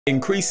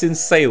Increasing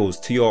sales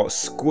to your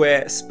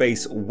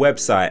Squarespace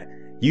website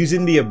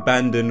using the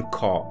abandoned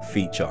cart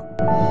feature.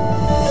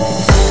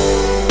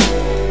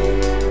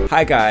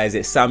 Hi guys,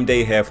 it's Sam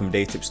Day here from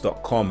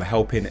DeyTips.com,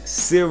 helping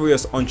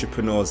serious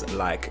entrepreneurs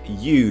like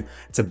you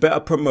to better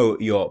promote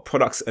your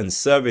products and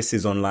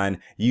services online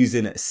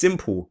using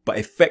simple but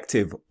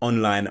effective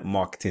online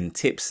marketing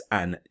tips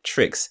and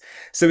tricks.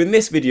 So in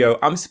this video,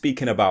 I'm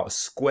speaking about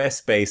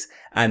Squarespace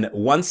and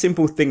one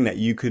simple thing that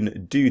you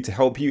can do to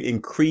help you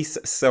increase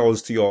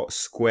sales to your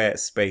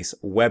Squarespace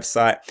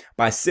website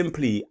by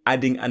simply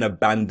adding an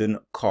abandoned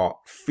cart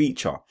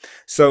feature.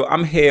 So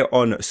I'm here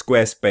on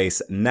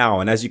Squarespace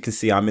now, and as you can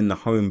see, I'm in the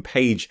home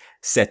page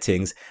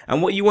settings,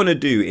 and what you want to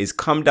do is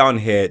come down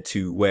here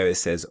to where it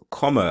says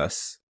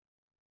commerce,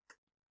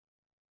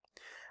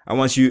 and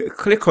once you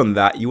click on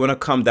that, you want to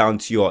come down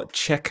to your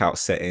checkout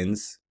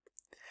settings,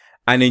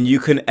 and then you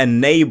can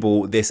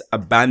enable this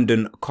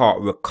abandoned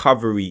cart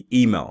recovery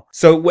email.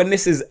 So when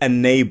this is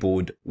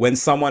enabled, when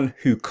someone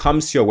who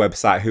comes to your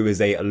website who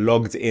is a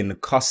logged in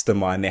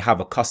customer and they have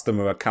a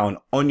customer account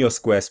on your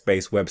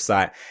Squarespace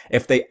website,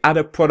 if they add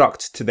a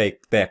product to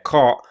their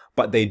cart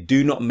but they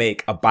do not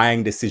make a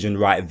buying decision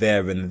right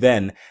there and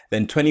then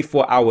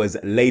 24 hours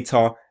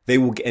later, they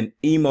will get an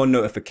email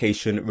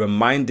notification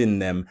reminding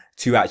them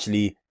to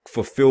actually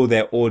fulfill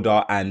their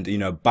order and,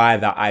 buy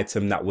that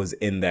item that was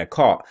in their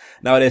cart.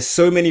 Now, there's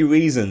so many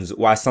reasons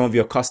why some of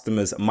your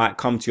customers might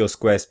come to your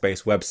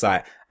Squarespace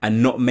website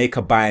and not make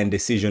a buying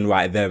decision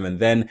right there and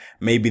then.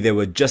 Maybe they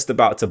were just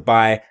about to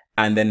buy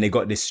and then they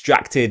got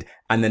distracted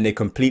and then they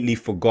completely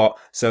forgot.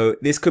 So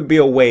this could be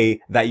a way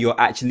that you're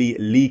actually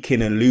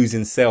leaking and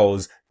losing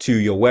sales to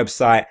your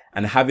website,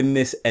 and having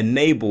this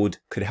enabled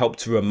could help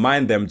to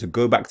remind them to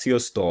go back to your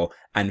store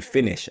and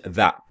finish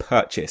that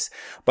purchase.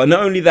 But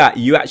not only that,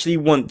 you actually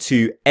want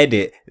to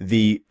edit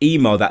the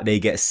email that they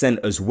get sent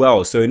as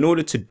well. So in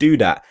order to do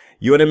that,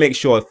 you want to make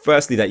sure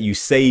firstly that you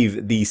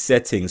save these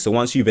settings. So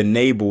once you've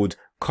enabled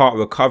cart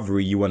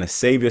recovery, you want to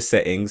save your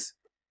settings.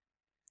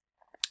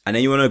 And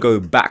then you want to go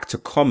back to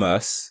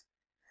commerce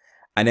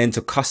and then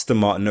to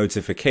customer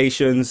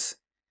notifications.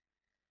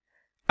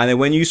 And then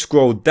when you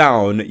scroll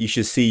down, you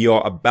should see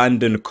your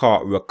abandoned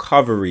cart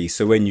recovery.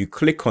 So when you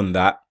click on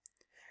that,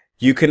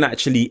 you can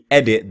actually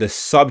edit the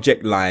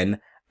subject line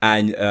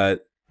and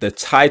the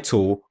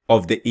title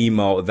of the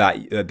email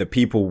that the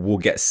people will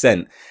get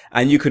sent.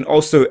 And you can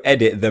also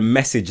edit the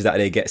message that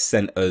they get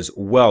sent as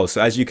well. So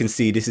as you can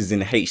see, this is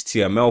in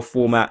HTML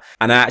format,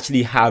 and I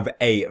actually have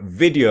a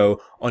video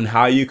on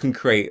how you can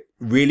create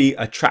really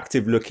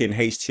attractive looking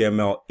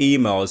HTML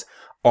emails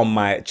on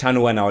my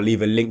channel, and I'll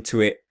leave a link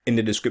to it in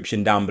the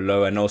description down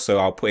below, and also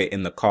I'll put it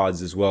in the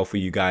cards as well for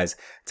you guys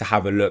to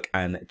have a look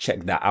and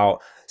check that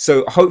out.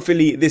 So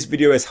hopefully this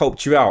video has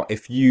helped you out.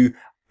 If you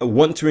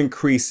want to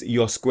increase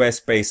your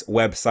Squarespace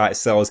website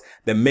sales,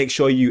 then make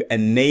sure you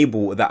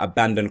enable that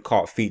abandoned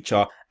cart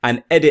feature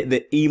and edit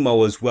the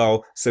email as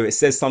well, so it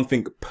says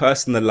something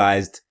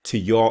personalized to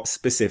your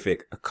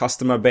specific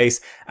customer base,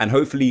 and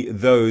hopefully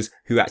those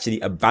who actually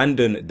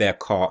abandon their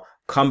cart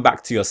come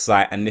back to your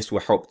site, and this will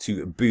help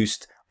to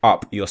boost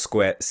up your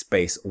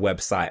Squarespace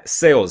website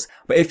sales.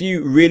 But if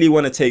you really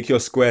want to take your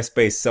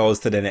Squarespace sales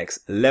to the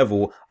next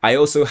level, I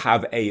also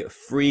have a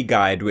free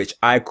guide which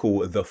I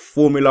call the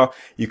formula.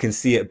 You can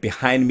see it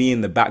behind me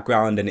in the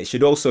background, and it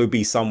should also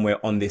be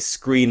somewhere on this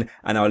screen,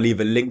 and I'll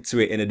leave a link to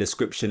it in the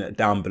description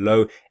down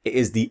below. It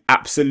is the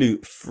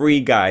absolute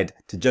free guide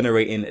to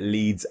generating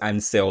leads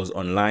and sales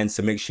online,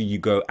 so make sure you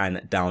go and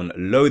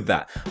download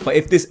that. But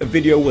if this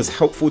video was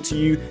helpful to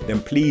you,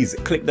 then please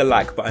click the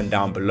like button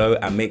down below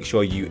and make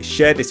sure you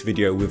share this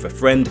video with a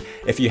friend.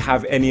 If you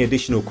have any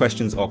additional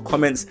questions or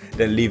comments,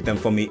 then leave them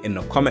for me in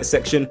the comment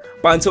section.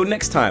 But until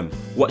next time,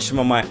 watch some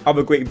of my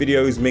other great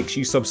videos. Make sure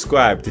you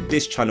subscribe to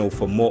this channel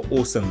for more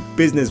awesome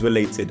business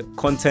related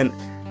content.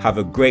 Have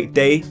a great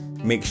day.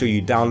 Make sure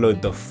you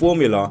download the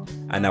formula,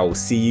 and I will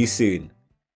see you soon.